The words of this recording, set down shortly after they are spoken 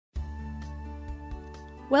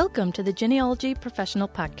Welcome to the Genealogy Professional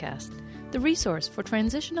Podcast, the resource for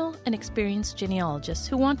transitional and experienced genealogists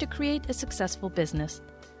who want to create a successful business.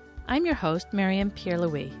 I'm your host, Miriam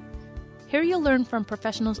Pierre-Louis. Here you'll learn from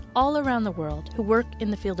professionals all around the world who work in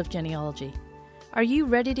the field of genealogy. Are you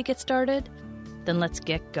ready to get started? Then let's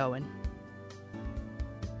get going.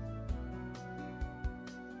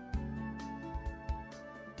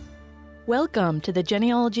 Welcome to the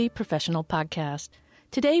Genealogy Professional Podcast.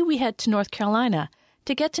 Today we head to North Carolina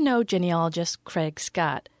to get to know genealogist Craig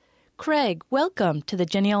Scott. Craig, welcome to the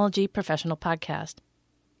Genealogy Professional Podcast.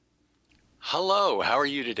 Hello, how are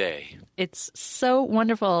you today? It's so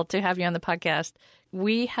wonderful to have you on the podcast.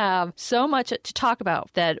 We have so much to talk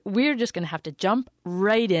about that we're just going to have to jump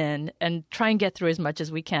right in and try and get through as much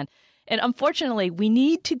as we can. And unfortunately, we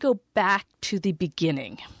need to go back to the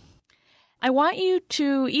beginning. I want you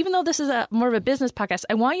to, even though this is more of a business podcast,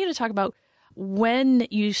 I want you to talk about when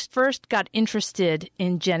you first got interested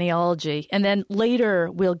in genealogy, and then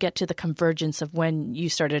later we'll get to the convergence of when you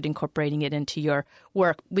started incorporating it into your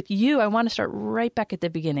work. With you, I want to start right back at the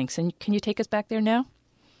beginning. So can you take us back there now?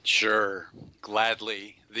 Sure,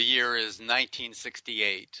 gladly. The year is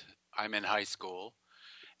 1968. I'm in high school,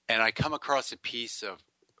 and I come across a piece of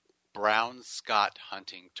brown Scott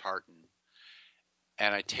hunting tartan,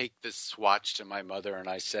 and I take this swatch to my mother and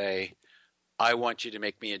I say, I want you to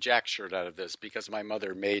make me a jack shirt out of this, because my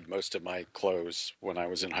mother made most of my clothes when I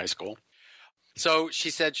was in high school. So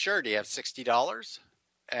she said, sure, do you have $60?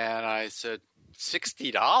 And I said,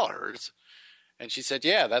 $60? And she said,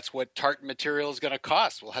 yeah, that's what tartan material is going to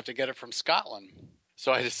cost. We'll have to get it from Scotland.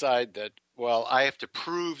 So I decide that, well, I have to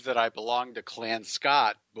prove that I belong to Clan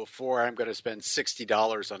Scott before I'm going to spend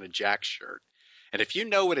 $60 on a jack shirt. And if you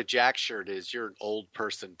know what a jack shirt is, you're an old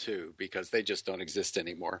person too, because they just don't exist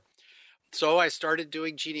anymore. So I started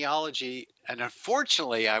doing genealogy, and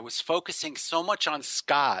unfortunately, I was focusing so much on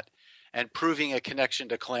Scott and proving a connection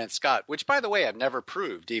to Clan Scott, which, by the way, I've never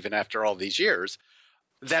proved even after all these years,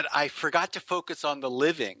 that I forgot to focus on the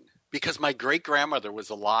living, because my great-grandmother was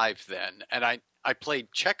alive then, and I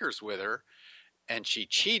played checkers with her, and she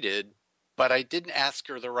cheated, but I didn't ask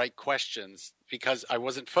her the right questions because I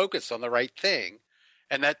wasn't focused on the right thing.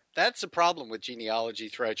 And that's a problem with genealogy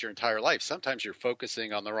throughout your entire life. Sometimes you're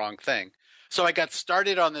focusing on the wrong thing. So I got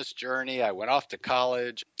started on this journey. I went off to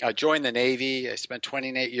college. I joined the Navy. I spent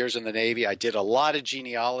 28 years in the Navy. I did a lot of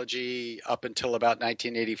genealogy up until about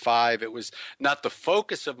 1985. It was not the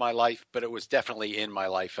focus of my life, but it was definitely in my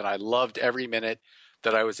life. And I loved every minute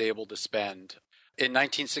that I was able to spend. In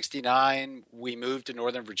 1969, we moved to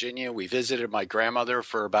Northern Virginia. We visited my grandmother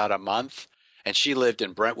for about a month, and she lived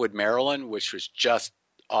in Brentwood, Maryland, which was just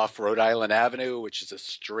off Rhode Island Avenue, which is a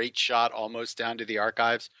straight shot almost down to the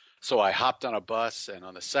archives. So I hopped on a bus, and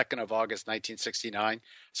on the 2nd of August, 1969,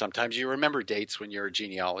 sometimes you remember dates when you're a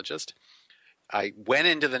genealogist, I went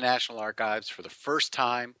into the National Archives for the first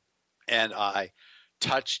time, and I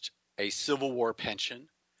touched a Civil War pension,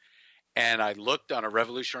 and I looked on a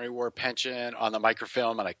Revolutionary War pension on the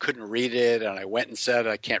microfilm, and I couldn't read it, and I went and said,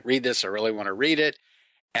 I can't read this, I really want to read it,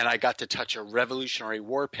 and I got to touch a Revolutionary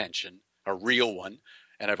War pension, a real one,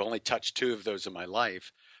 and I've only touched 2 of those in my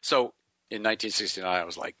life. So in 1969, I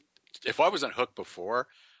was like, if I wasn't hooked before,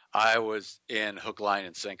 I was in hook, line,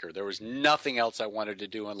 and sinker. There was nothing else I wanted to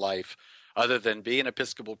do in life other than be an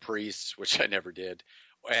Episcopal priest, which I never did,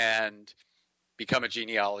 and become a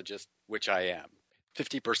genealogist, which I am.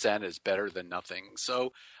 50% is better than nothing.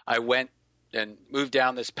 So I went and moved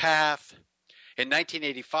down this path. In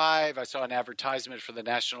 1985, I saw an advertisement for the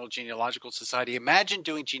National Genealogical Society. Imagine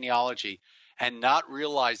doing genealogy and not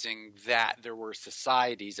realizing that there were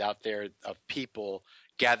societies out there of people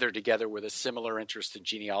gathered together with a similar interest in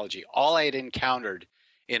genealogy. All I had encountered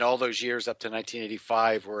in all those years up to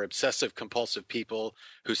 1985 were obsessive compulsive people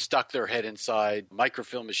who stuck their head inside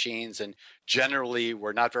microfilm machines and generally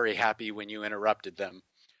were not very happy when you interrupted them.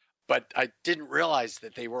 But I didn't realize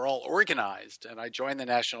that they were all organized. And I joined the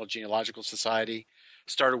National Genealogical Society,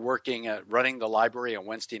 started working at running the library on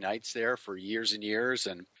Wednesday nights there for years and years,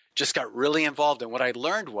 and just got really involved. And what I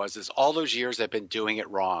learned is all those years I've been doing it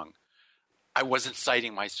wrong. I wasn't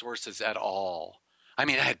citing my sources at all. I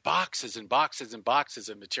mean, I had boxes and boxes and boxes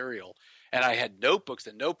of material, and I had notebooks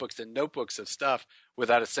and notebooks and notebooks of stuff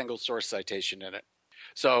without a single source citation in it.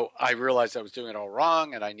 So I realized I was doing it all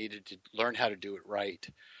wrong, and I needed to learn how to do it right.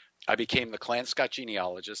 I became the Clan Scott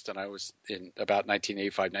genealogist, and I was in about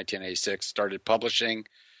 1985, 1986, started publishing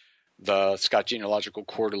the Scott Genealogical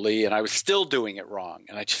Quarterly, and I was still doing it wrong.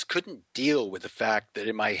 And I just couldn't deal with the fact that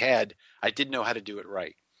in my head, I didn't know how to do it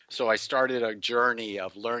right. So I started a journey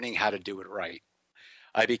of learning how to do it right.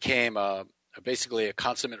 I became basically a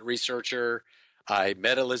consummate researcher. I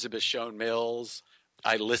met Elizabeth Shown Mills.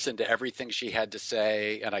 I listened to everything she had to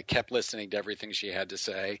say, and I kept listening to everything she had to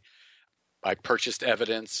say. I purchased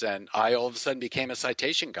evidence, and I all of a sudden became a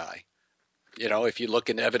citation guy. If you look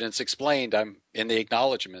in Evidence Explained, I'm in the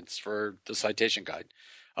acknowledgments for the citation guide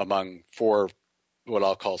among 4 what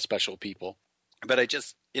I'll call special people. But I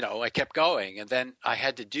just, I kept going. And then I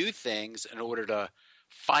had to do things in order to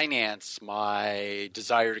finance my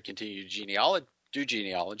desire to continue to do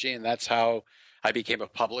genealogy. And that's how I became a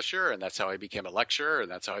publisher, and that's how I became a lecturer,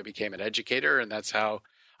 and that's how I became an educator. And that's how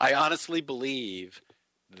I honestly believe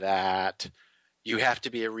that you have to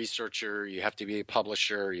be a researcher, you have to be a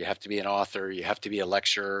publisher, you have to be an author, you have to be a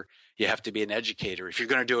lecturer, you have to be an educator if you're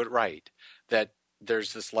going to do it right. That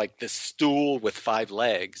there's this stool with 5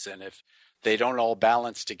 legs, and if they don't all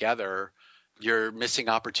balance together, you're missing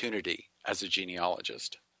opportunity as a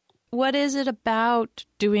genealogist. What is it about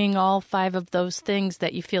doing all 5 of those things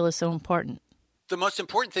that you feel is so important? The most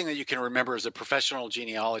important thing that you can remember as a professional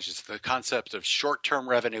genealogist is the concept of short-term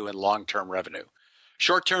revenue and long-term revenue.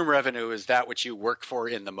 Short-term revenue is that which you work for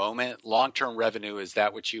in the moment. Long-term revenue is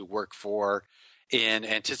that which you work for in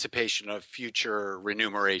anticipation of future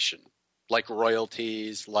remuneration, like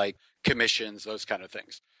royalties, like commissions, those kind of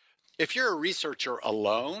things. If you're a researcher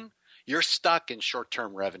alone, you're stuck in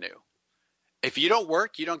short-term revenue. If you don't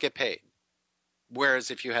work, you don't get paid. Whereas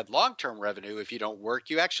if you had long-term revenue, if you don't work,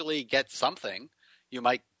 you actually get something. You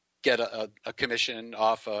might get a commission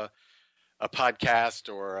off a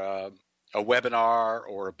podcast or a webinar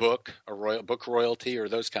or a book, book royalty, or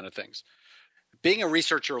those kind of things. Being a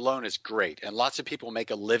researcher alone is great, and lots of people make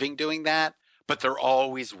a living doing that, but they're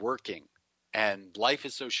always working. And life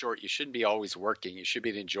is so short, you shouldn't be always working. You should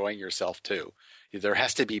be enjoying yourself too. There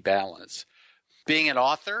has to be balance. Being an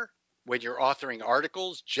author, when you're authoring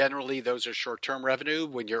articles, generally those are short-term revenue.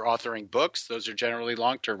 When you're authoring books, those are generally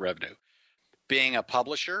long-term revenue. Being a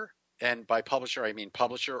publisher, and by publisher I mean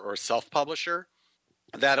publisher or self-publisher,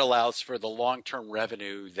 that allows for the long-term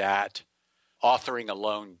revenue that authoring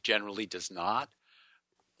alone generally does not.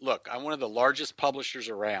 Look, I'm one of the largest publishers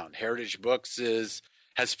around. Heritage Books has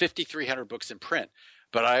 5,300 books in print.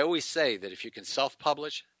 But I always say that if you can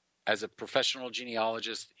self-publish as a professional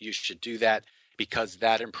genealogist, you should do that because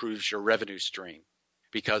that improves your revenue stream.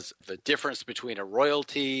 Because the difference between a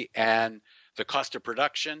royalty and the cost of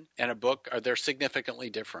production and a book they're significantly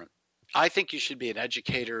different. I think you should be an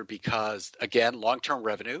educator because, again, long-term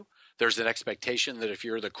revenue. There's an expectation that if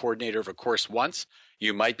you're the coordinator of a course once,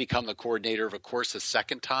 you might become the coordinator of a course a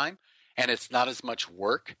second time, and it's not as much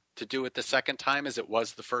work to do it the second time as it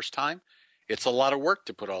was the first time. It's a lot of work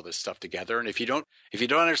to put all this stuff together, and if you don't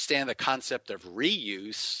understand the concept of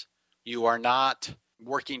reuse, you are not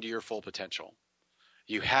working to your full potential.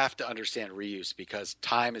 You have to understand reuse because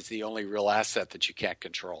time is the only real asset that you can't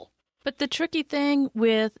control. But the tricky thing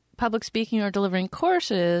with public speaking or delivering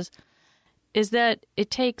courses is that it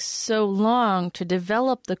takes so long to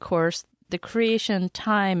develop the course. The creation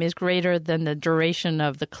time is greater than the duration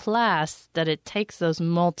of the class, that it takes those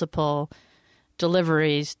multiple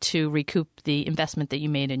deliveries to recoup the investment that you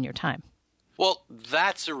made in your time. Well,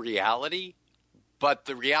 that's a reality, but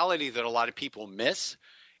the reality that a lot of people miss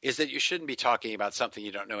is that you shouldn't be talking about something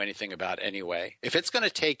you don't know anything about anyway. If it's going to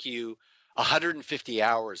take you 150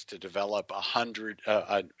 hours to develop a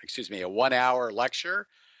 1-hour lecture,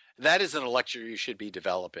 that isn't a lecture you should be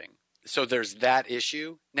developing. So there's that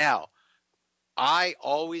issue. Now, I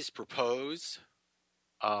always propose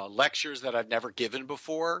lectures that I've never given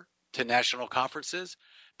before to national conferences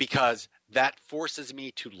because that forces me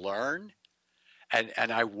to learn,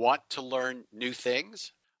 and I want to learn new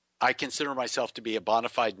things. I consider myself to be a bona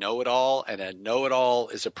fide know-it-all, and a know-it-all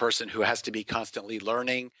is a person who has to be constantly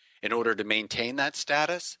learning in order to maintain that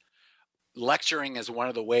status. Lecturing is one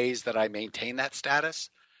of the ways that I maintain that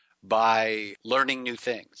status by learning new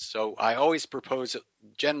things. So I always propose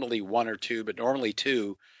generally 1 or 2, but normally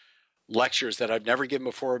 2 lectures that I've never given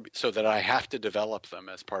before so that I have to develop them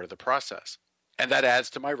as part of the process. And that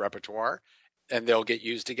adds to my repertoire, and they'll get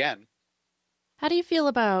used again. How do you feel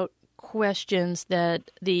about questions that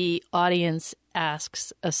the audience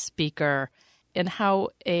asks a speaker and how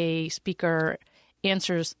a speaker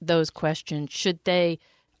answers those questions? Should they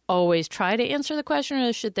always try to answer the question,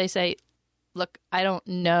 or should they say, look, I don't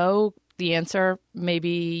know the answer.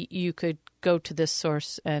 Maybe you could go to this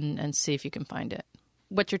source and see if you can find it.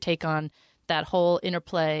 What's your take on that whole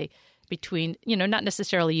interplay between, not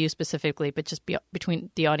necessarily you specifically, but just between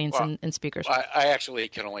the audience and speakers? I actually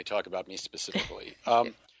can only talk about me specifically.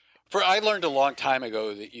 I learned a long time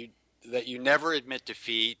ago that you never admit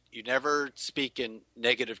defeat. You never speak in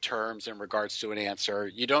negative terms in regards to an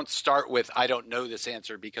answer. You don't start with, I don't know this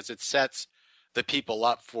answer, because it sets the people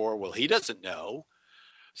up for, well, he doesn't know.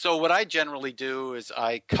 So what I generally do is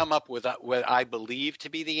I come up with what I believe to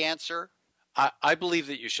be the answer. I believe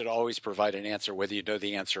that you should always provide an answer whether you know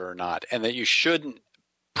the answer or not, and that you shouldn't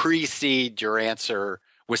precede your answer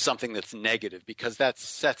with something that's negative, because that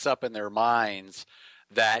sets up in their minds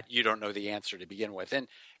that you don't know the answer to begin with. And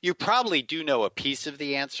you probably do know a piece of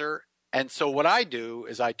the answer. And so what I do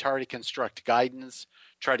is I try to construct guidance,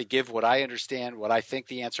 try to give what I understand, what I think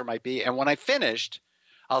the answer might be. And when I finished,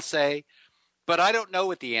 I'll say, but I don't know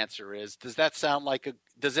what the answer is. Does that sound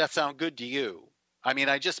good to you? I mean,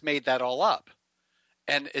 I just made that all up.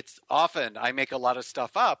 And it's often I make a lot of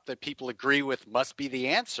stuff up that people agree with must be the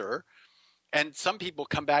answer. And some people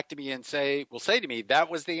come back to me and will say to me,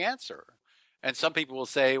 that was the answer. And some people will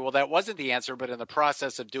say, well, that wasn't the answer, but in the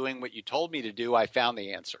process of doing what you told me to do, I found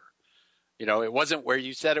the answer. It wasn't where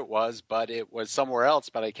you said it was, but it was somewhere else,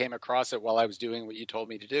 but I came across it while I was doing what you told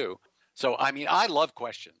me to do. So, I mean, I love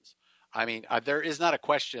questions. I mean, there is not a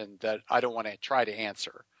question that I don't want to try to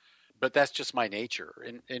answer, but that's just my nature.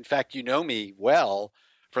 In fact, you know me well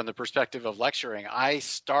from the perspective of lecturing. I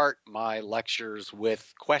start my lectures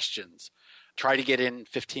with questions. Try to get in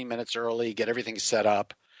 15 minutes early, get everything set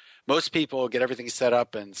up. Most people get everything set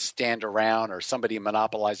up and stand around, or somebody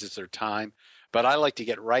monopolizes their time. But I like to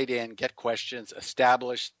get right in, get questions,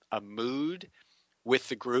 establish a mood with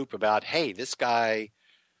the group about, hey, this guy's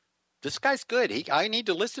good. I need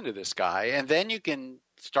to listen to this guy. And then you can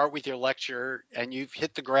start with your lecture and you've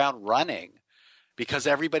hit the ground running because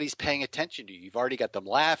everybody's paying attention to you. You've already got them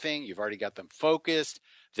laughing. You've already got them focused.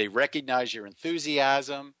 They recognize your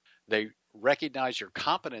enthusiasm. They recognize your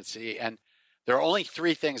competency. And there are only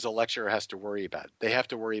three things a lecturer has to worry about. They have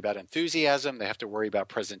to worry about enthusiasm, they have to worry about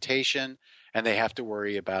presentation, and they have to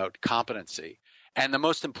worry about competency. And the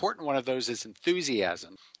most important one of those is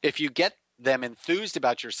enthusiasm. If you get them enthused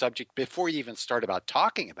about your subject before you even start about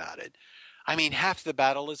talking about it, I mean, half the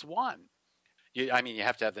battle is won. You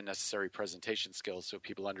have to have the necessary presentation skills so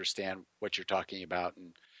people understand what you're talking about.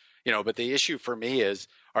 And, but the issue for me is,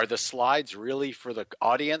 are the slides really for the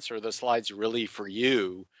audience or are the slides really for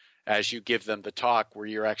you as you give them the talk where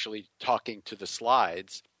you're actually talking to the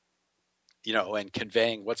slides, and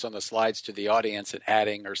conveying what's on the slides to the audience and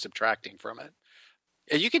adding or subtracting from it?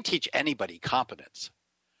 You can teach anybody competence.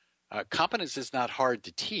 Competence is not hard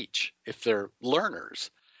to teach if they're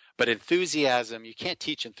learners. But enthusiasm, you can't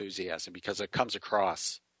teach enthusiasm because it comes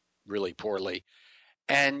across really poorly.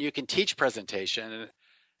 And you can teach presentation.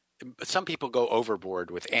 Some people go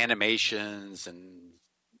overboard with animations and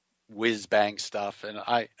whiz-bang stuff. And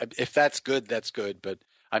if that's good, but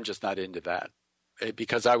I'm just not into that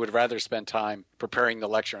because I would rather spend time preparing the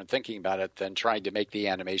lecture and thinking about it than trying to make the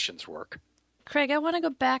animations work. Craig, I want to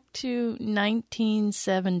go back to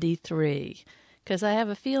 1973 because I have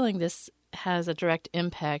a feeling this has a direct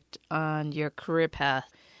impact on your career path.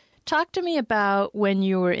 Talk to me about when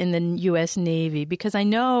you were in the U.S. Navy, because I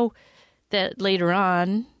know that later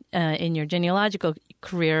on in your genealogical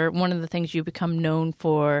career, one of the things you become known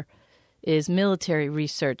for is military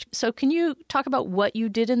research. So can you talk about what you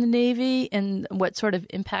did in the Navy and what sort of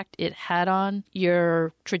impact it had on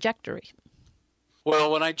your trajectory?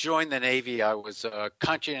 Well, when I joined the Navy, I was a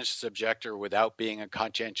conscientious objector without being a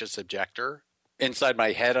conscientious objector. Inside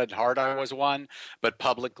my head and heart, I was one, but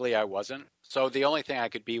publicly I wasn't. So the only thing I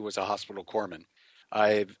could be was a hospital corpsman.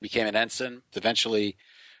 I became an ensign, eventually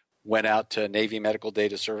went out to Navy Medical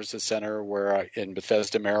Data Services Center in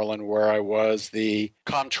Bethesda, Maryland, where I was the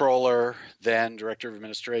comptroller, then director of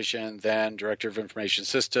administration, then director of information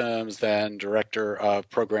systems, then director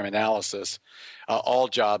of program analysis, all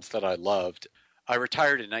jobs that I loved. I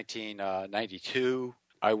retired in 1992.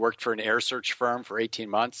 I worked for an air search firm for 18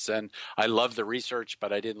 months, and I loved the research,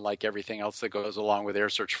 but I didn't like everything else that goes along with air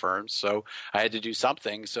search firms. So I had to do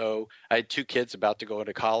something. So I had two kids about to go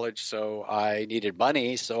into college, so I needed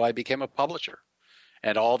money, so I became a publisher.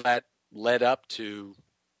 And all that led up to,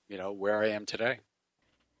 where I am today.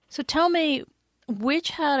 So tell me,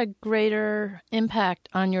 which had a greater impact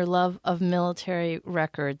on your love of military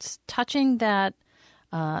records, touching that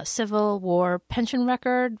Civil War pension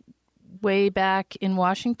record way back in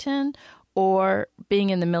Washington, or being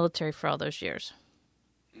in the military for all those years?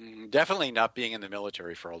 Definitely not being in the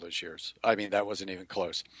military for all those years. I mean, that wasn't even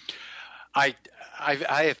close. I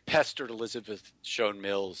have pestered Elizabeth Shown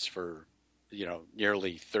Mills for,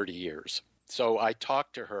 nearly 30 years. So I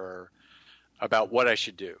talked to her about what I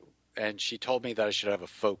should do. And she told me that I should have a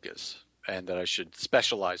focus and that I should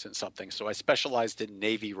specialize in something. So I specialized in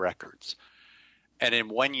Navy records. And in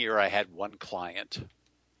 1 year, I had one client.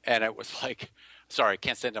 And it was like, sorry, I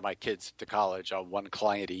can't send my kids to college on one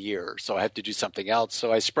client a year. So I have to do something else.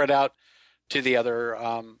 So I spread out to the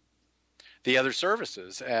other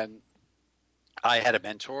services. And I had a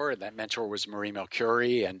mentor, and that mentor was Marie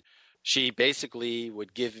Melchiori, and she basically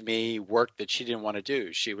would give me work that she didn't want to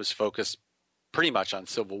do. She was focused pretty much on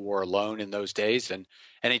Civil War alone in those days, and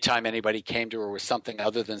anytime anybody came to her with something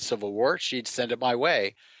other than Civil War, she'd send it my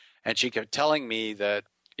way. And she kept telling me that,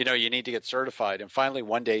 you need to get certified. And finally,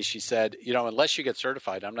 one day she said, unless you get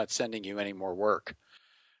certified, I'm not sending you any more work.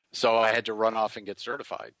 So I had to run off and get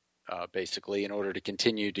certified, basically, in order to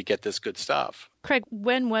continue to get this good stuff. Craig,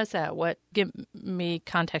 when was that? Give me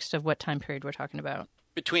context of what time period we're talking about.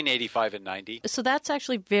 Between 85 and 90. So that's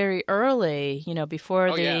actually very early,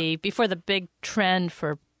 before the big trend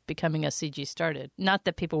for becoming a CG started. Not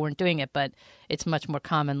that people weren't doing it, but it's much more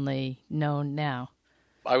commonly known now.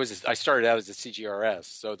 I started out as a CGRS,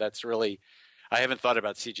 so that's really, I haven't thought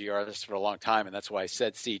about CGRS for a long time, and that's why I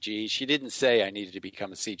said CG. She didn't say I needed to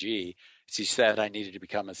become a CG. She said I needed to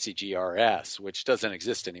become a CGRS, which doesn't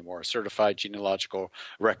exist anymore, a Certified Genealogical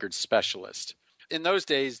Records Specialist. In those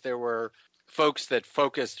days, there were folks that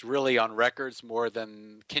focused really on records more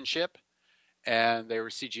than kinship, and they were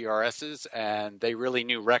CGRSs, and they really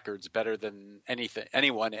knew records better than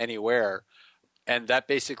anyone, anywhere, and that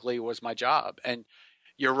basically was my job. And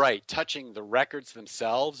you're right, touching the records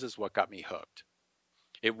themselves is what got me hooked.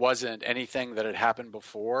 It wasn't anything that had happened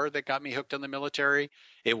before that got me hooked on the military.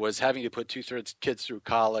 It was having to put two-thirds kids through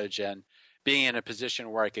college and being in a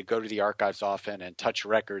position where I could go to the archives often and touch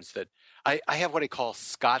records that I have what I call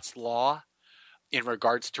Scots law in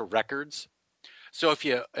regards to records. So if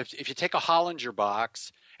you take a Hollinger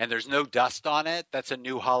box and there's no dust on it, that's a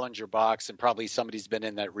new Hollinger box, and probably somebody's been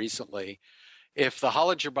in that recently. If the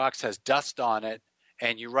Hollinger box has dust on it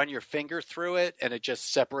and you run your finger through it and it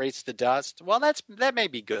just separates the dust, well, that may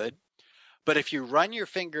be good. But if you run your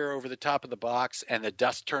finger over the top of the box and the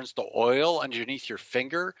dust turns to oil underneath your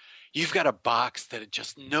finger, you've got a box that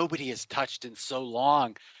just nobody has touched in so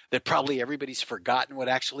long that probably everybody's forgotten what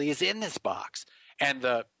actually is in this box. And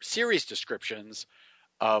the series descriptions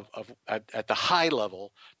at the high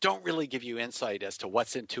level don't really give you insight as to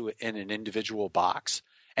what's in an individual box.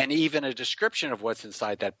 And even a description of what's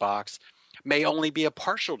inside that box may only be a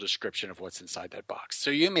partial description of what's inside that box. So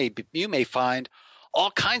you may find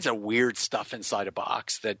all kinds of weird stuff inside a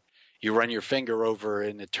box that you run your finger over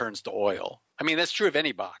and it turns to oil. I mean, that's true of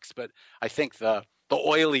any box, but I think the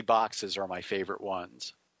oily boxes are my favorite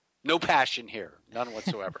ones. No passion here, none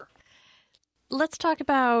whatsoever. Let's talk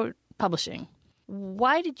about publishing.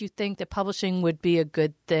 Why did you think that publishing would be a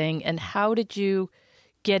good thing, and how did you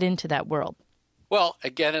get into that world? Well,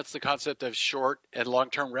 again, it's the concept of short and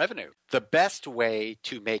long-term revenue. The best way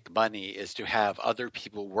to make money is to have other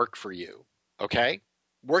people work for you, okay?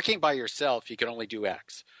 Working by yourself, you can only do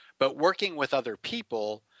X. But working with other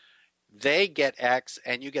people, they get X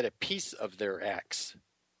and you get a piece of their X.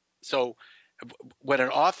 So when an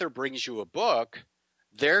author brings you a book,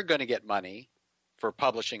 they're going to get money for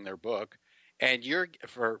publishing their book, and you're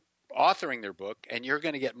for authoring their book, and you're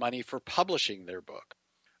going to get money for publishing their book.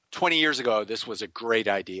 20 years ago, this was a great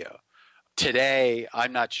idea. Today,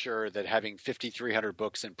 I'm not sure that having 5,300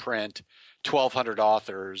 books in print, 1,200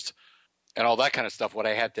 authors, and all that kind of stuff, what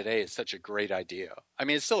I have today is such a great idea. I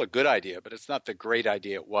mean, it's still a good idea, but it's not the great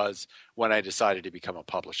idea it was when I decided to become a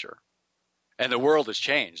publisher. And the world has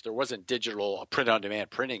changed. There wasn't digital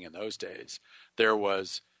print-on-demand printing in those days. There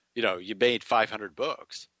was, you made 500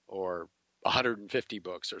 books or 150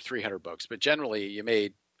 books or 300 books, but generally you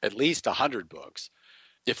made at least 100 books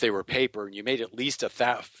if they were paper, and you made at least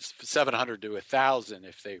 700 to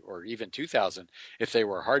 1,000 or even 2,000 if they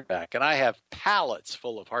were hardback. And I have pallets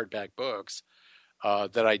full of hardback books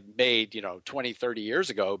that I made, 20, 30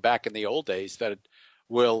 years ago, back in the old days, that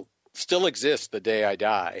will still exist the day I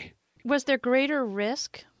die. Was there greater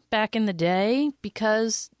risk back in the day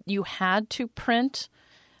because you had to print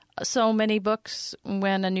so many books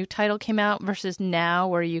when a new title came out versus now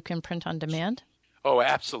where you can print on demand? Oh,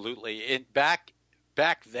 absolutely.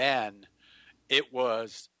 Back then, it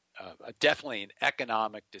was definitely an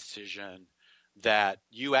economic decision that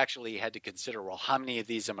you actually had to consider, well, how many of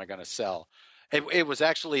these am I going to sell? It was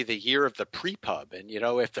actually the year of the pre-pub. And,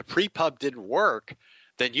 if the pre-pub didn't work,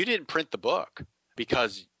 then you didn't print the book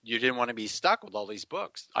because you didn't want to be stuck with all these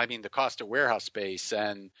books. I mean, the cost of warehouse space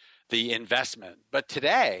and the investment. But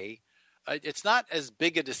today, it's not as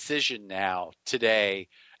big a decision now today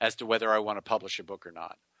as to whether I want to publish a book or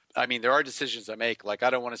not. I mean, there are decisions I make, like I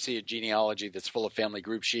don't want to see a genealogy that's full of family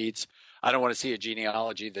group sheets. I don't want to see a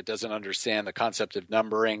genealogy that doesn't understand the concept of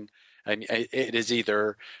numbering. And it is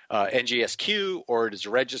either NGSQ or it is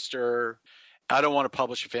register. I don't want to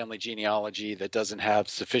publish a family genealogy that doesn't have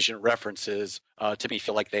sufficient references to me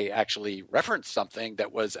feel like they actually referenced something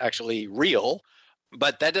that was actually real.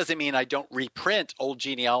 But that doesn't mean I don't reprint old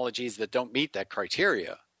genealogies that don't meet that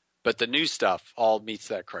criteria. But the new stuff all meets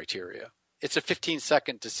that criteria. It's a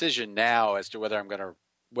 15-second decision now as to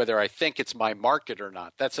whether I think it's my market or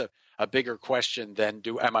not. That's a bigger question than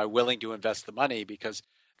am I willing to invest the money, because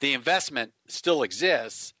the investment still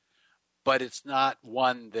exists, but it's not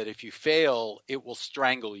one that if you fail, it will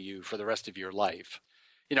strangle you for the rest of your life.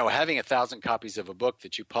 Having 1,000 copies of a book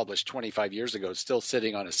that you published 25 years ago still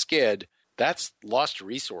sitting on a skid, that's lost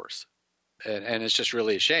resource. And it's just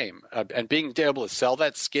really a shame. And being able to sell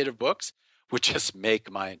that skid of books would just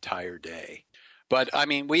make my entire day. But I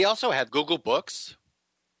mean, we also had Google Books,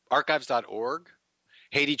 archives.org,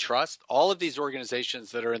 Haiti Trust, all of these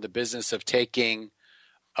organizations that are in the business of taking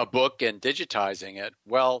a book and digitizing it.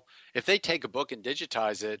 Well, if they take a book and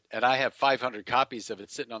digitize it and I have 500 copies of it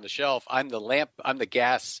sitting on the shelf, I'm the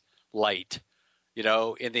gas light,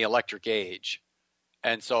 in the electric age.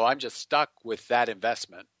 And so I'm just stuck with that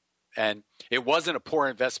investment. And it wasn't a poor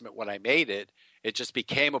investment when I made it. It just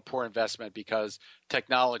became a poor investment because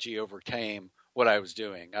technology overcame what I was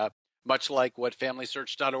doing, much like what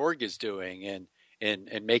FamilySearch.org is doing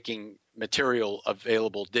in making material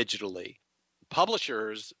available digitally.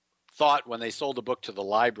 Publishers thought when they sold a book to the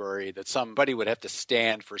library that somebody would have to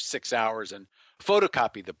stand for 6 hours and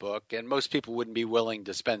photocopy the book, and most people wouldn't be willing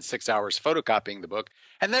to spend 6 hours photocopying the book.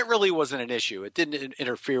 And that really wasn't an issue. It didn't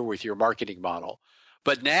interfere with your marketing model.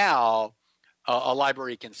 But now a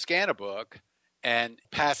library can scan a book and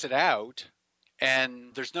pass it out,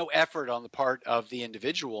 and there's no effort on the part of the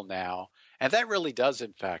individual now. And that really does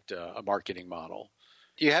impact a marketing model.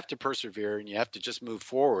 You have to persevere and you have to just move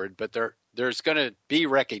forward, but there's going to be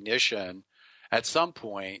recognition at some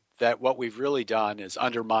point that what we've really done is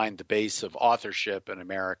undermine the base of authorship in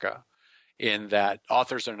America, in that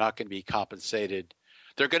authors are not going to be compensated.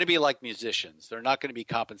 They're going to be like musicians. They're not going to be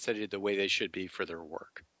compensated the way they should be for their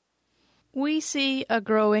work. We see a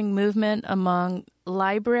growing movement among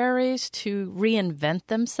libraries to reinvent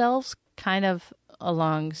themselves, kind of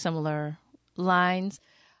along similar lines.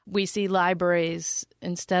 We see libraries,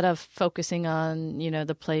 instead of focusing on,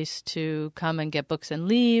 the place to come and get books and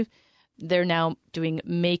leave, they're now doing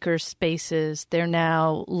maker spaces. They're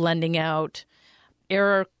now lending out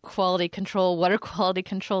air quality control, water quality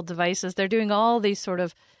control devices. They're doing all these sort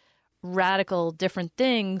of radical different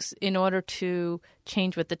things in order to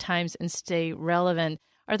change with the times and stay relevant.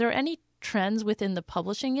 Are there any trends within the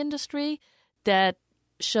publishing industry that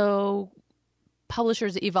show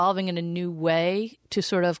publishers evolving in a new way to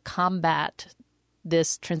sort of combat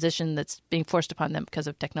this transition that's being forced upon them because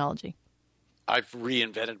of technology? I've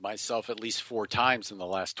reinvented myself at least 4 times in the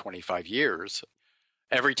last 25 years.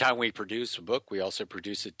 Every time we produce a book, we also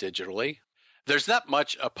produce it digitally. There's not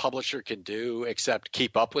much a publisher can do except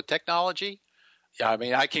keep up with technology. I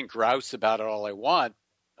mean, I can grouse about it all I want.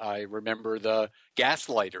 I remember the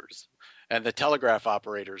gaslighters and the telegraph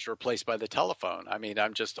operators replaced by the telephone. I mean,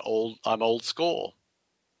 I'm old school.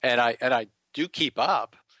 And I do keep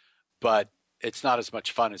up, but it's not as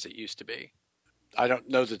much fun as it used to be. I don't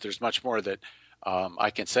know that there's much more that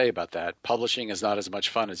I can say about that. Publishing is not as much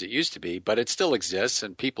fun as it used to be, but it still exists,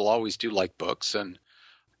 and people always do like books, and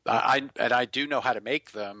I do know how to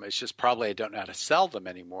make them. It's just probably I don't know how to sell them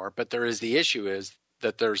anymore. But the issue is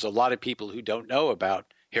that there's a lot of people who don't know about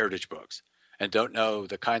heritage books and don't know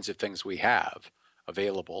the kinds of things we have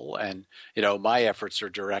available. And my efforts are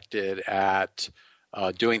directed at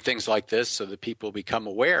doing things like this so that people become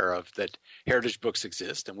aware of that heritage books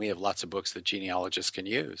exist, and we have lots of books that genealogists can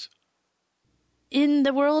use. In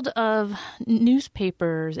the world of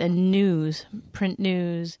newspapers and news, print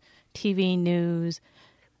news, TV news,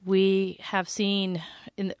 we have seen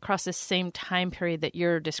across this same time period that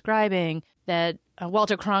you're describing that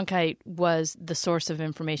Walter Cronkite was the source of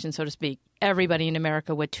information, so to speak. Everybody in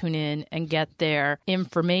America would tune in and get their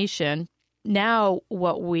information. Now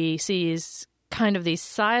what we see is kind of these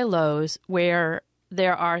silos where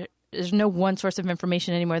there's no one source of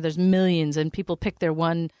information anymore. There's millions, and people pick their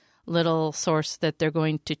one little source that they're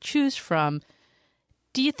going to choose from.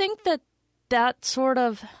 Do you think that sort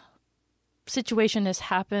of situation has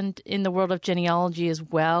happened in the world of genealogy as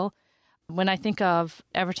well? When I think of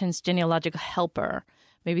Everton's Genealogical Helper,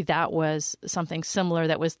 maybe that was something similar.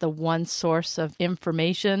 That was the one source of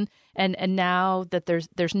information. And now that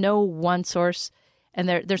there's no one source, and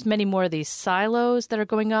there's many more of these silos that are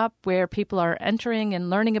going up where people are entering and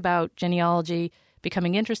learning about genealogy,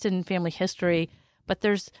 becoming interested in family history, but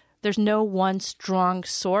there's no one strong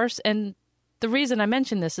source. And the reason I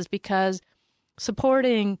mention this is because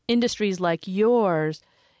supporting industries like yours,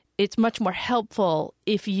 it's much more helpful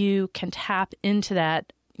if you can tap into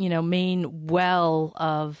that, main well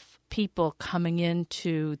of people coming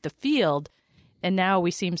into the field. And now we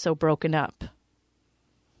seem so broken up.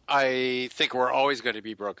 I think we're always going to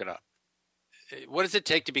be broken up. What does it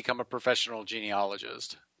take to become a professional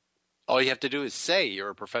genealogist? All you have to do is say you're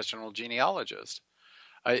a professional genealogist.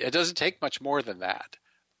 It doesn't take much more than that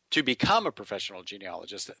to become a professional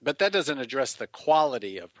genealogist, but that doesn't address the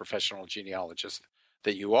quality of professional genealogist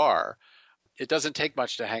that you are. It doesn't take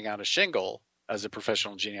much to hang out a shingle as a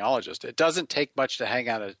professional genealogist. It doesn't take much to hang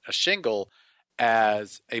out a shingle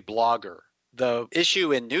as a blogger. The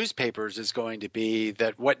issue in newspapers is going to be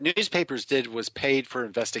that what newspapers did was paid for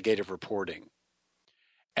investigative reporting.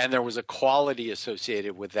 And there was a quality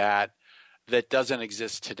associated with that that doesn't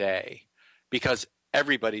exist today because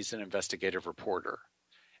everybody's an investigative reporter.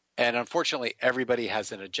 And unfortunately, everybody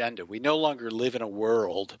has an agenda. We no longer live in a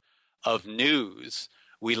world of news.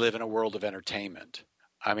 We live in a world of entertainment.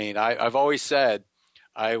 I mean, I've always said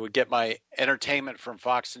I would get my entertainment from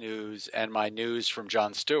Fox News and my news from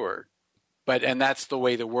Jon Stewart. And that's the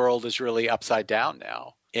way the world is really upside down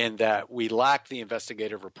now, in that we lack the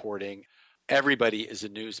investigative reporting. Everybody is a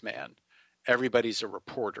newsman. Everybody's a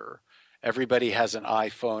reporter. Everybody has an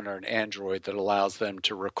iPhone or an Android that allows them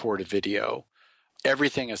to record a video.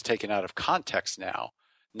 Everything is taken out of context now.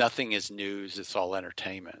 Nothing is news. It's all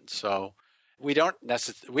entertainment. So we don't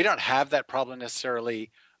have that problem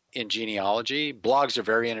necessarily in genealogy. Blogs are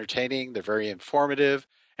very entertaining. They're very informative.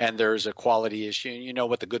 And there's a quality issue. You know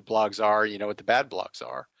what the good blogs are. You know what the bad blogs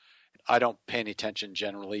are. I don't pay any attention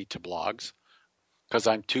generally to blogs because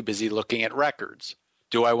I'm too busy looking at records.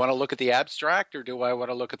 Do I want to look at the abstract or do I want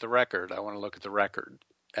to look at the record? I want to look at the record.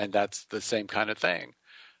 And that's the same kind of thing.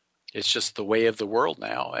 It's just the way of the world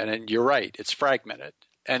now. And you're right. It's fragmented.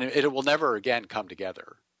 And it will never again come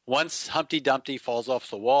together. Once Humpty Dumpty falls off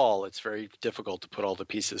the wall, it's very difficult to put all the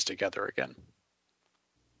pieces together again.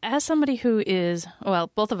 As somebody who is,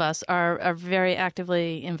 both of us are very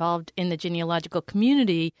actively involved in the genealogical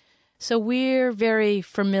community, so we're very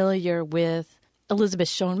familiar with Elizabeth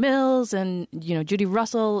Shown Mills and, Judy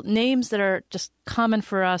Russell, names that are just common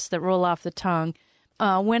for us that roll off the tongue.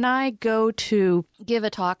 When I go to give a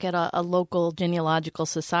talk at a local genealogical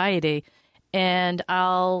society, and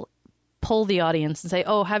I'll poll the audience and say,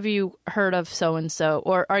 oh, have you heard of so-and-so?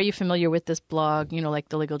 Or are you familiar with this blog, like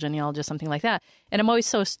The Legal Genealogist, something like that? And I'm always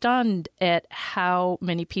so stunned at how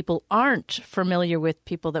many people aren't familiar with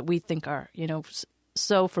people that we think are,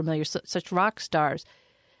 so familiar, such rock stars.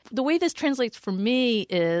 The way this translates for me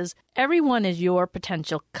is everyone is your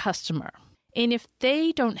potential customer. And if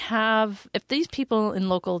these people in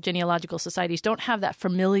local genealogical societies don't have that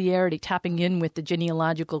familiarity tapping in with the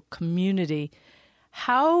genealogical community,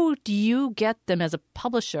 how do you get them as a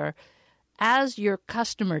publisher, as your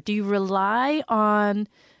customer? Do you rely on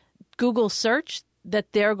Google search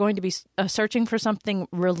that they're going to be searching for something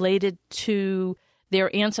related to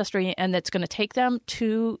their ancestry and that's going to take them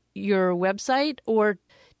to your website? Or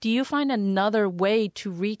do you find another way to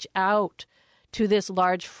reach out to this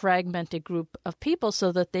large fragmented group of people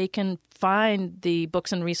so that they can find the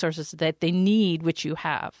books and resources that they need, which you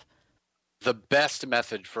have? The best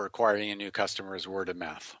method for acquiring a new customer is word of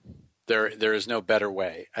mouth. There is no better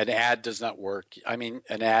way. An ad does not work. I mean,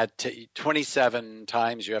 an ad, 27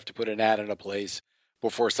 times you have to put an ad in a place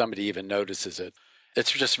before somebody even notices it.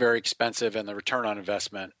 It's just very expensive, and the return on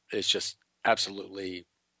investment is just absolutely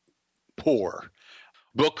poor.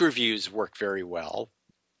 Book reviews work very well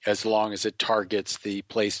as long as it targets the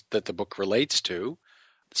place that the book relates to.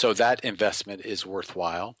 So that investment is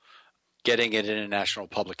worthwhile. Getting it in a national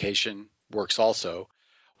publication works also.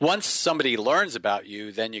 Once somebody learns about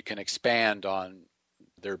you, then you can expand on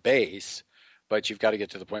their base, but you've got to get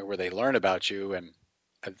to the point where they learn about you, and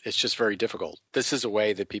it's just very difficult. This is a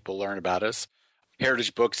way that people learn about us.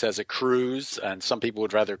 Heritage Books has a cruise, and some people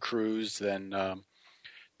would rather cruise than,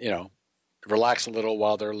 relax a little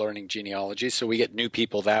while they're learning genealogy. So we get new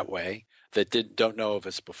people that way that don't know of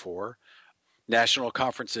us before. National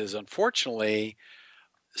conferences, unfortunately,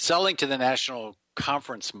 selling to the national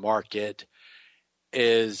conference market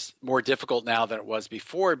is more difficult now than it was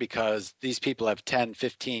before because these people have 10,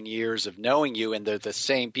 15 years of knowing you and they're the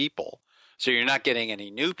same people. So you're not getting any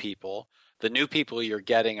new people. The new people you're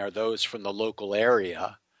getting are those from the local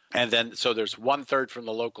area. And then so there's 1/3 from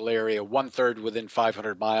the local area, 1/3 within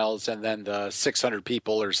 500 miles, and then the 600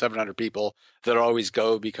 people or 700 people that always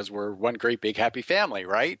go because we're one great big happy family,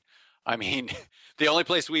 right? I mean, the only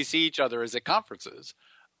place we see each other is at conferences.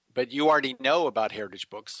 But you already know about Heritage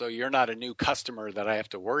Books, so you're not a new customer that I have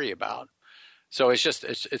to worry about. So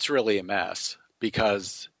it's really a mess.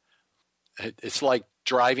 because it's like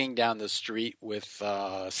driving down the street with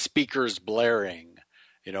speakers blaring.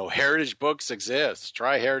 Heritage books exist.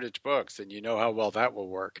 Try Heritage books, and you know how well that will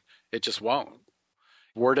work. It just won't.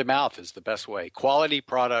 Word of mouth is the best way. Quality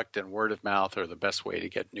product and word of mouth are the best way to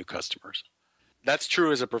get new customers. That's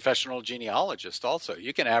true as a professional genealogist also.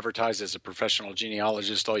 You can advertise as a professional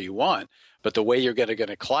genealogist all you want, but the way you're going to get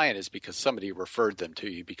a client is because somebody referred them to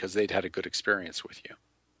you because they'd had a good experience with you.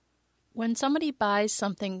 When somebody buys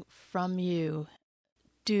something from you,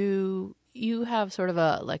 do you have sort of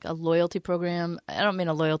a loyalty program? I don't mean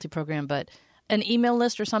a loyalty program, but an email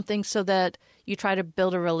list or something so that you try to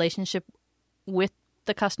build a relationship with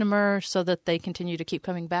the customer so that they continue to keep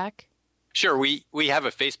coming back? Sure. We have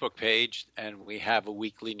a Facebook page and we have a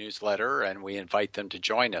weekly newsletter and we invite them to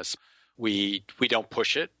join us. We don't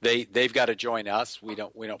push it. They've got to join us. We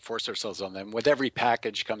don't force ourselves on them. With every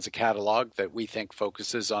package comes a catalog that we think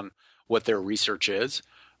focuses on what their research is,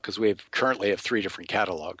 because we currently have 3 different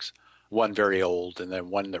catalogs. One very old, and then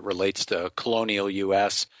one that relates to colonial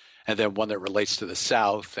U.S., and then one that relates to the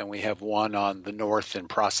South, and we have one on the North in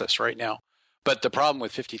process right now. But the problem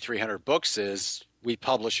with 5,300 books is we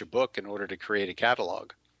publish a book in order to create a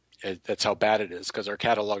catalog. That's how bad it is, because our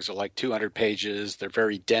catalogs are like 200 pages. They're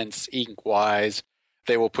very dense, ink-wise.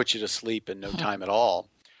 They will put you to sleep in no time at all.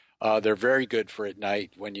 They're very good for at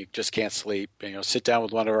night when you just can't sleep. Sit down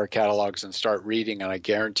with one of our catalogs and start reading, and I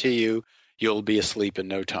guarantee you'll be asleep in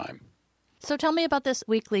no time. So tell me about this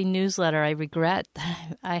weekly newsletter. I regret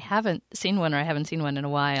I haven't seen one, or I haven't seen one in a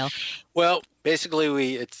while. Well,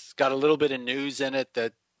 basically, it's got a little bit of news in it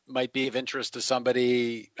that might be of interest to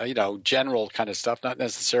somebody, general kind of stuff, not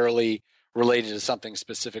necessarily related to something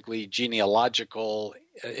specifically genealogical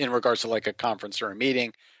in regards to like a conference or a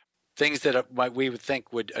meeting. Things that we would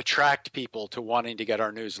think would attract people to wanting to get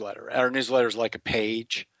our newsletter. Our newsletter is like a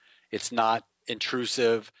page. It's not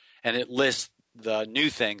intrusive, and it lists the new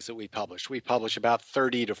things that we publish. We publish about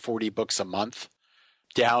 30 to 40 books a month,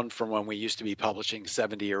 down from when we used to be publishing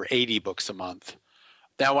 70 or 80 books a month.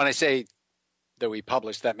 Now, when I say that we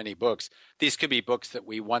publish that many books, these could be books that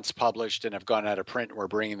we once published and have gone out of print, and we're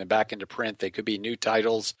bringing them back into print. They could be new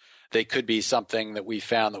titles. They could be something that we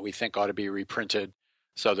found that we think ought to be reprinted.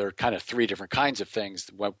 So there are kind of 3 different kinds of things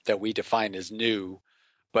that we define as new,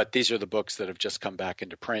 but these are the books that have just come back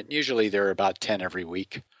into print. Usually there are about 10 every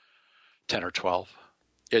week, 10 or 12.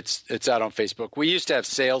 It's out on Facebook. We used to have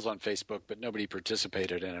sales on Facebook, but nobody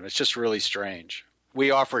participated in them. It's just really strange.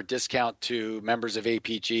 We offer a discount to members of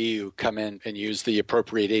APG who come in and use the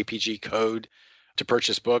appropriate APG code to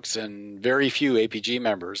purchase books, and very few APG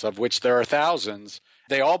members, of which there are thousands,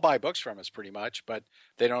 they all buy books from us pretty much, but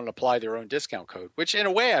they don't apply their own discount code, which in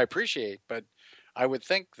a way I appreciate, but I would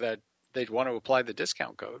think that they'd want to apply the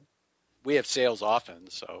discount code. We have sales often,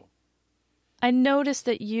 so. I noticed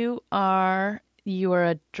that you are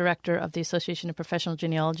a director of the Association of Professional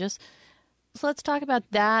Genealogists. So let's talk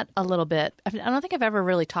about that a little bit. I don't think I've ever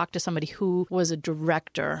really talked to somebody who was a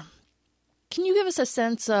director. Can you give us a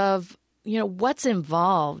sense of, what's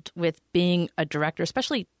involved with being a director,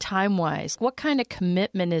 especially time-wise? What kind of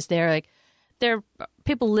commitment is there? Like, there are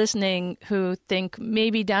people listening who think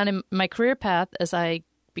maybe down in my career path, as I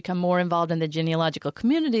become more involved in the genealogical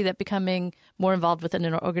community, that becoming more involved within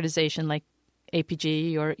an organization like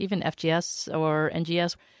APG or even FGS or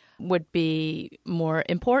NGS would be more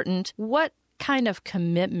important. What kind of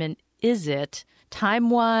commitment is it,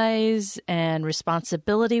 time-wise and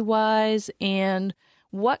responsibility-wise, and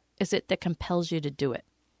what is it that compels you to do it?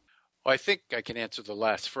 Well, I think I can answer the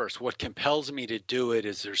last first. What compels me to do it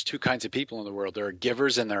is there's 2 kinds of people in the world. There are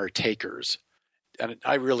givers and there are takers. And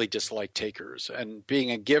I really dislike takers. And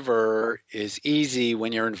being a giver is easy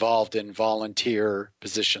when you're involved in volunteer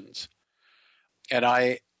positions. And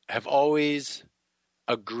I have always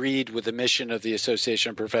agreed with the mission of the Association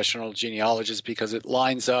of Professional Genealogists because it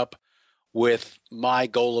lines up with my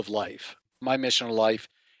goal of life. My mission of life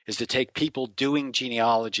is to take people doing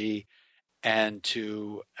genealogy and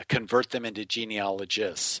to convert them into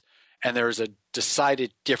genealogists. And there's a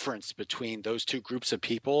decided difference between those 2 groups of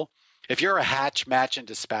people. If you're a hatch, match, and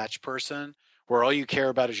dispatch person, where all you care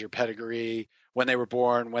about is your pedigree, when they were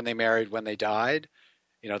born, when they married, when they died,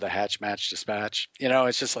 the hatch, match, dispatch,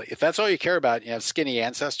 it's just like, if that's all you care about, and you have skinny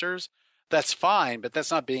ancestors, that's fine, but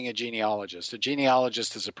that's not being a genealogist. A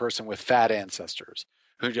genealogist is a person with fat ancestors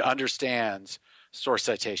who understands source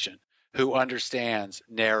citation, who understands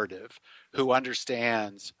narrative, who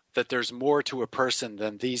understands that there's more to a person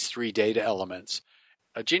than these 3 data elements.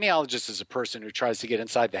 A genealogist is a person who tries to get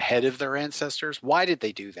inside the head of their ancestors. Why did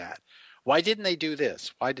they do that? Why didn't they do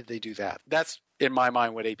this? Why did they do that? That's, in my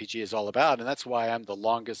mind, what APG is all about. And that's why I'm the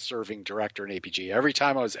longest serving director in APG. Every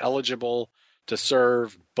time I was eligible to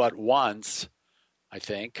serve but once, I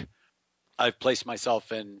think, I've placed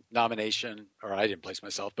myself in nomination, or I didn't place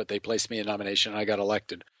myself, but they placed me in nomination and I got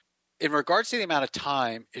elected. In regards to the amount of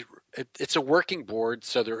time, it's a working board,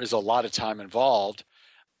 so there is a lot of time involved.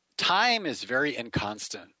 Time is very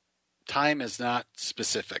inconstant. Time is not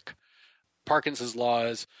specific. Parkinson's law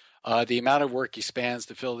is the amount of work expands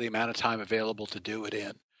to fill the amount of time available to do it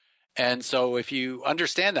in. And so if you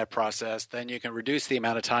understand that process, then you can reduce the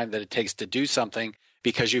amount of time that it takes to do something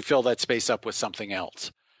because you fill that space up with something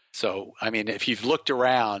else. So, I mean, if you've looked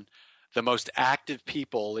around, the most active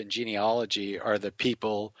people in genealogy are the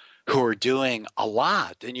people who are doing a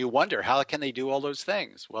lot. And you wonder, how can they do all those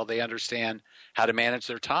things? Well, they understand how to manage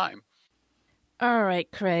their time. All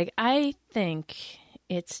right, Craig, I think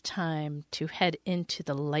it's time to head into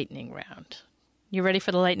the lightning round. You ready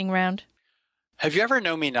for the lightning round? Have you ever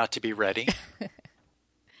known me not to be ready?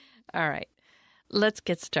 All right, let's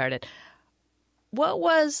get started. What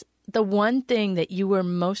was the one thing that you were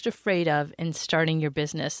most afraid of in starting your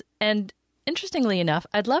business? And interestingly enough,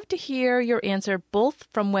 I'd love to hear your answer both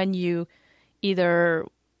from when you either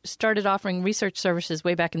started offering research services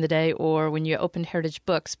way back in the day or when you opened Heritage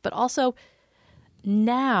Books, but also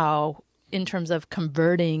now in terms of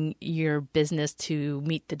converting your business to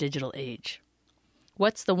meet the digital age.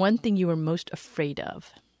 What's the one thing you were most afraid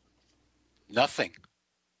of? Nothing.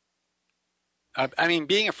 I mean,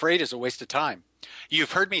 being afraid is a waste of time.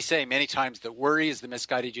 You've heard me say many times that worry is the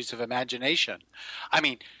misguided use of imagination. I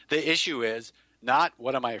mean, the issue is not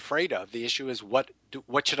what am I afraid of. The issue is what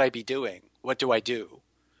should I be doing? What do I do?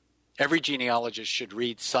 Every genealogist should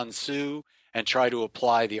read Sun Tzu and try to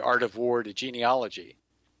apply the art of war to genealogy.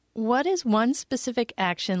 What is one specific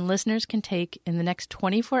action listeners can take in the next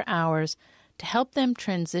 24 hours to help them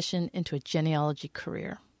transition into a genealogy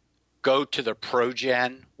career? Go to the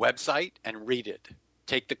ProGen website and read it.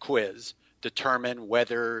 Take the quiz. Determine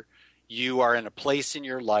whether you are in a place in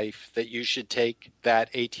your life that you should take that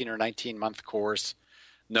 18 or 19-month course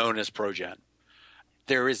known as ProGen.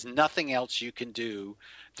 There is nothing else you can do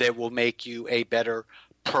that will make you a better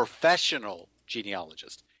professional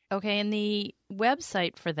genealogist. Okay, and the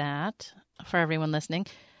website for that, for everyone listening,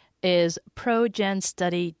 is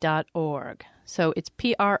progenstudy.org. So it's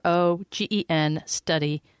PROGEN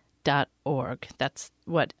study.org. That's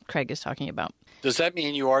what Craig is talking about. Does that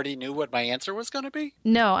mean you already knew what my answer was going to be?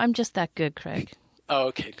 No, I'm just that good, Craig. Oh,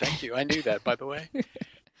 okay. Thank you. I knew that, by the way.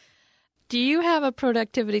 Do you have a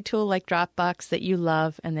productivity tool like Dropbox that you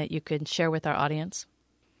love and that you could share with our audience?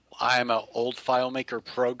 I'm an old FileMaker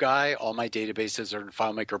Pro guy. All my databases are in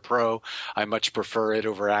FileMaker Pro. I much prefer it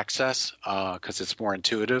over Access because it's more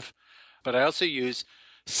intuitive. But I also use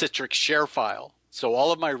Citrix ShareFile. So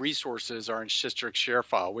all of my resources are in Citrix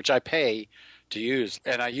ShareFile, which I pay to use.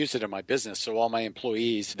 And I use it in my business. So all my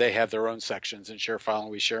employees, they have their own sections in ShareFile,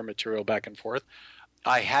 and we share material back and forth.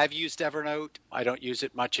 I have used Evernote. I don't use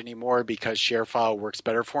it much anymore because ShareFile works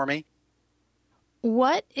better for me.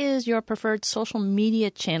 What is your preferred social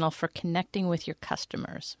media channel for connecting with your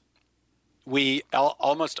customers?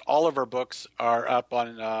 Almost all of our books are up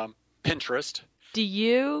on Pinterest. Do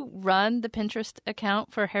you run the Pinterest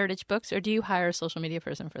account for Heritage Books, or do you hire a social media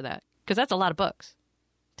person for that? Because that's a lot of books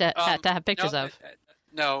to have pictures of.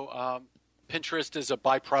 No, Pinterest is a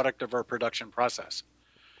byproduct of our production process.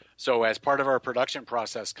 So as part of our production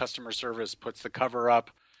process, customer service puts the cover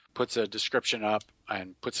up, puts a description up,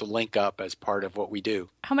 and puts a link up as part of what we do.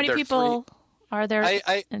 How many people are there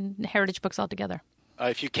in Heritage Books altogether?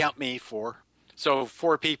 If you count me, 4. So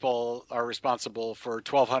 4 people are responsible for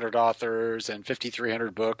 1,200 authors and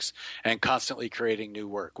 5,300 books and constantly creating new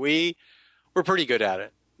work. We're pretty good at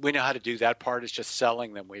it. We know how to do that part. It's just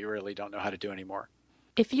selling them we really don't know how to do anymore.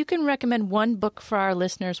 If you can recommend one book for our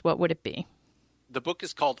listeners, what would it be? The book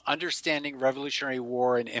is called Understanding Revolutionary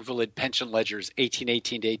War and Invalid Pension Ledgers,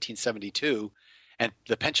 1818 to 1872, and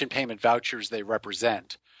the pension payment vouchers they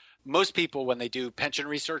represent. Most people, when they do pension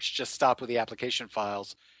research, just stop with the application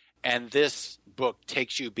files, and this book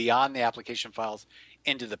takes you beyond the application files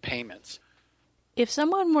into the payments. If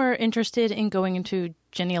someone were interested in going into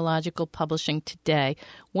genealogical publishing today,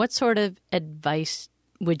 what sort of advice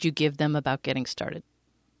would you give them about getting started?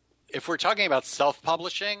 If we're talking about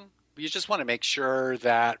self-publishing, you just want to make sure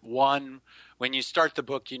that, one, when you start the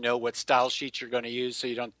book, you know what style sheets you're going to use so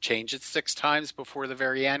you don't change it 6 times before the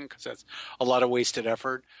very end, because that's a lot of wasted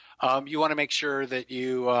effort. You want to make sure that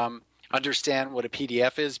you understand what a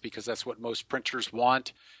PDF is, because that's what most printers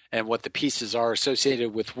want, and what the pieces are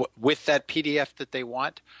associated with that PDF that they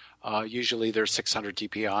want. Usually they're 600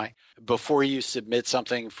 DPI. Before you submit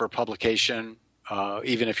something for publication,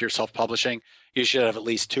 even if you're self-publishing, you should have at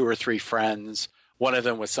least 2 or 3 friends, one of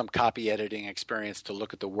them with some copy editing experience, to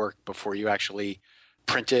look at the work before you actually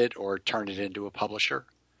print it or turn it into a publisher.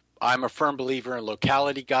 I'm a firm believer in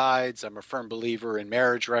locality guides. I'm a firm believer in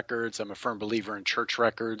marriage records. I'm a firm believer in church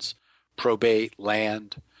records, probate,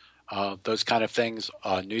 land, those kind of things,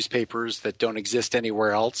 newspapers that don't exist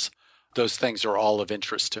anywhere else. Those things are all of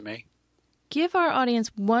interest to me. Give our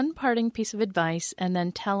audience one parting piece of advice and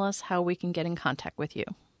then tell us how we can get in contact with you.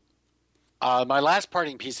 My last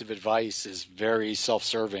parting piece of advice is very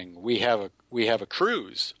self-serving. We have a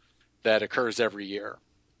cruise that occurs every year,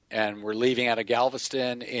 and we're leaving out of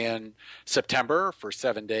Galveston in September for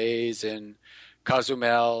 7 days in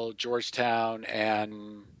Cozumel, Georgetown,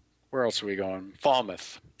 and where else are we going?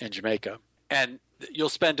 Falmouth in Jamaica. And you'll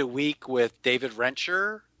spend a week with David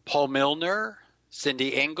Rencher, Paul Milner,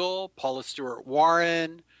 Cindy Engel, Paula Stewart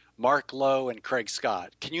Warren, Mark Lowe, and Craig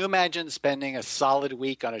Scott. Can you imagine spending a solid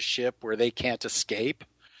week on a ship where they can't escape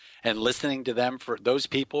and listening to them, for those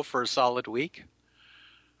people, for a solid week?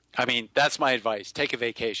 I mean, that's my advice. Take a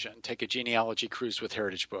vacation. Take a genealogy cruise with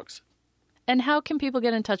Heritage Books. And how can people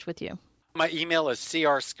get in touch with you? My email is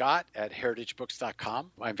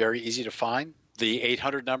crscott@heritagebooks.com. I'm very easy to find. The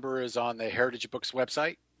 800 number is on the Heritage Books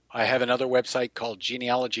website. I have another website called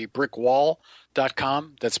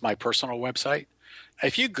genealogybrickwall.com. That's my personal website.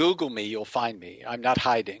 If you Google me, you'll find me. I'm not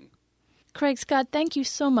hiding. Craig Scott, thank you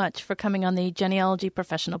so much for coming on the Genealogy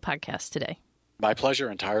Professional Podcast today. My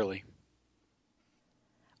pleasure entirely.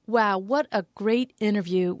 Wow, what a great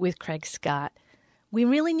interview with Craig Scott. We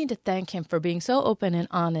really need to thank him for being so open and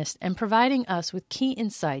honest and providing us with key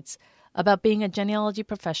insights about being a genealogy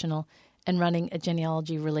professional and running a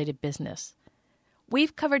genealogy-related business.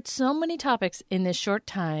 We've covered so many topics in this short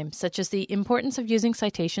time, such as the importance of using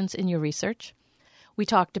citations in your research. We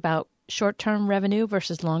talked about short-term revenue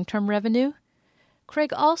versus long-term revenue.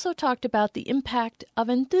 Craig also talked about the impact of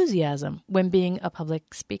enthusiasm when being a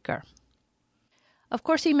public speaker. Of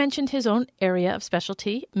course, he mentioned his own area of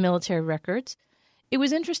specialty, military records. It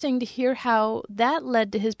was interesting to hear how that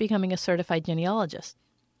led to his becoming a certified genealogist.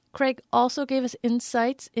 Craig also gave us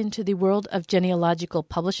insights into the world of genealogical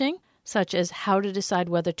publishing, such as how to decide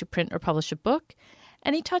whether to print or publish a book,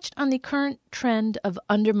 and he touched on the current trend of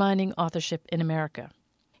undermining authorship in America.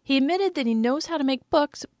 He admitted that he knows how to make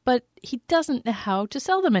books, but he doesn't know how to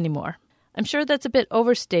sell them anymore. I'm sure that's a bit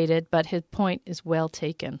overstated, but his point is well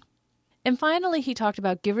taken. And finally, he talked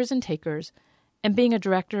about givers and takers and being a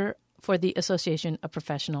director for the Association of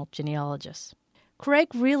Professional Genealogists. Craig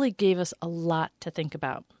really gave us a lot to think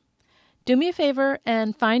about. Do me a favor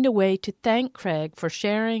and find a way to thank Craig for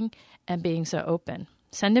sharing and being so open.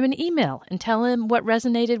 Send him an email and tell him what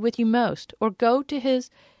resonated with you most, or go to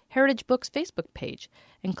his Heritage Books Facebook page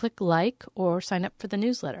and click like or sign up for the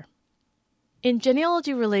newsletter. In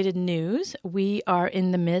genealogy-related news, we are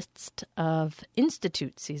in the midst of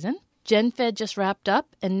Institute season. GenFed just wrapped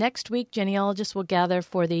up, and next week genealogists will gather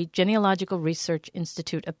for the Genealogical Research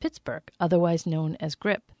Institute of Pittsburgh, otherwise known as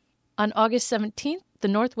GRIP. On August 17th, the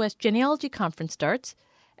Northwest Genealogy Conference starts,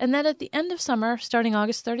 and then at the end of summer, starting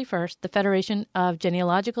August 31st, the Federation of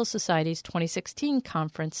Genealogical Societies 2016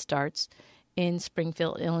 conference starts in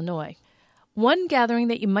Springfield, Illinois. One gathering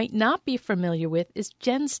that you might not be familiar with is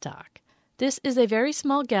GenStock. This is a very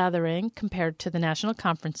small gathering compared to the national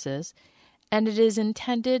conferences, and it is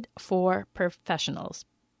intended for professionals,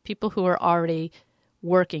 people who are already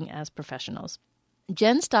working as professionals.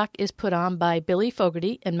 GenStock is put on by Billy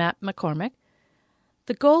Fogarty and Matt McCormick.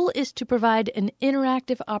 The goal is to provide an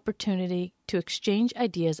interactive opportunity to exchange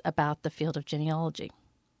ideas about the field of genealogy.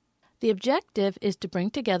 The objective is to bring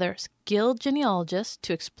together skilled genealogists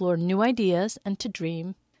to explore new ideas and to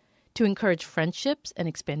dream, to encourage friendships and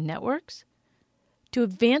expand networks, to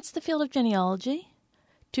advance the field of genealogy,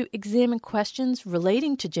 to examine questions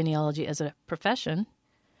relating to genealogy as a profession,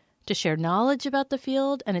 to share knowledge about the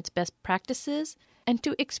field and its best practices, and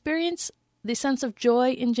to experience the sense of joy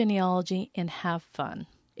in genealogy and have fun.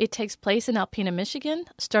 It takes place in Alpena, Michigan,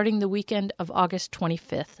 starting the weekend of August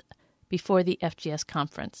 25th, before the FGS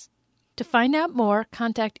conference. To find out more,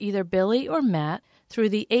 contact either Billy or Matt through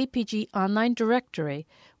the APG online directory,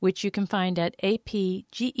 which you can find at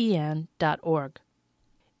apgen.org.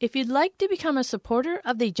 If you'd like to become a supporter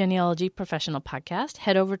of the Genealogy Professional Podcast,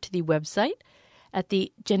 head over to the website at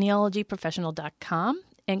thegenealogyprofessional.com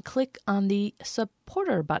and click on the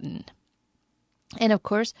supporter button. And of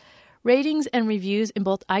course, ratings and reviews in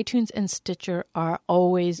both iTunes and Stitcher are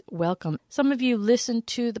always welcome. Some of you listen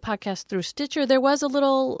to the podcast through Stitcher. There was a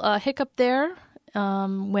little hiccup there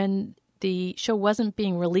when the show wasn't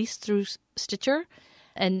being released through Stitcher,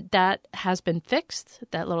 and that has been fixed.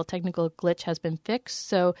 That little technical glitch has been fixed.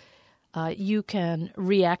 So you can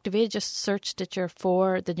reactivate it. Just search Stitcher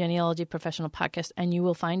for the Genealogy Professional Podcast, and you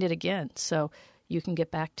will find it again. So you can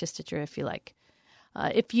get back to Stitcher if you like.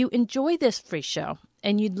 If you enjoy this free show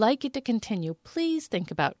and you'd like it to continue, please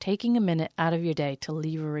think about taking a minute out of your day to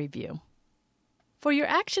leave a review. For your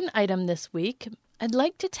action item this week, I'd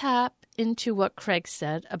like to tap into what Craig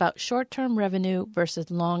said about short-term revenue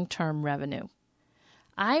versus long-term revenue.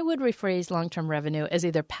 I would rephrase long-term revenue as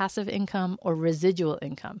either passive income or residual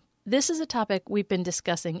income. This is a topic we've been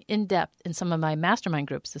discussing in depth in some of my mastermind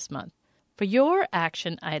groups this month. For your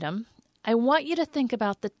action item, I want you to think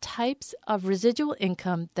about the types of residual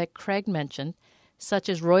income that Craig mentioned, such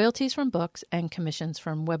as royalties from books and commissions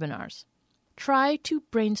from webinars. Try to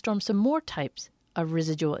brainstorm some more types of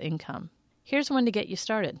residual income. Here's one to get you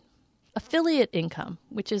started. Affiliate income,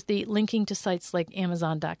 which is the linking to sites like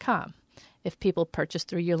Amazon.com. If people purchase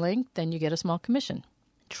through your link, then you get a small commission.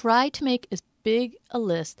 Try to make as big a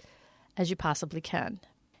list as you possibly can.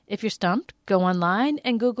 If you're stumped, go online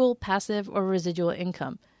and Google passive or residual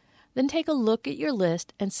income. Then take a look at your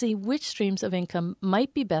list and see which streams of income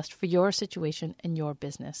might be best for your situation and your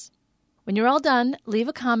business. When you're all done, leave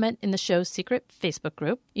a comment in the show's secret Facebook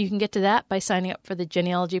group. You can get to that by signing up for the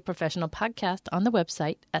Genealogy Professional Podcast on the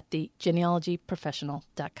website at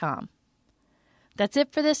thegenealogyprofessional.com. That's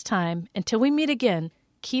it for this time. Until we meet again,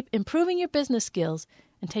 keep improving your business skills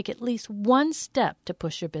and take at least one step to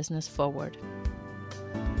push your business forward.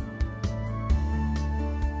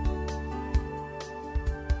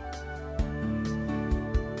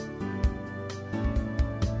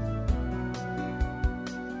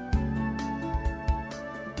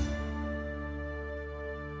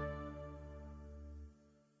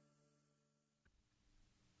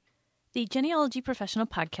 The Genealogy Professional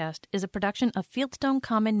Podcast is a production of Fieldstone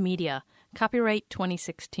Common Media, copyright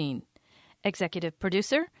 2016. Executive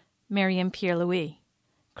producer, Mariam Pierre-Louis.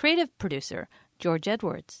 Creative producer, George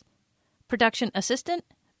Edwards. Production assistant,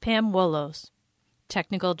 Pam Wolos.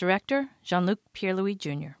 Technical director, Jean-Luc Pierre-Louis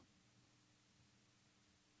Jr.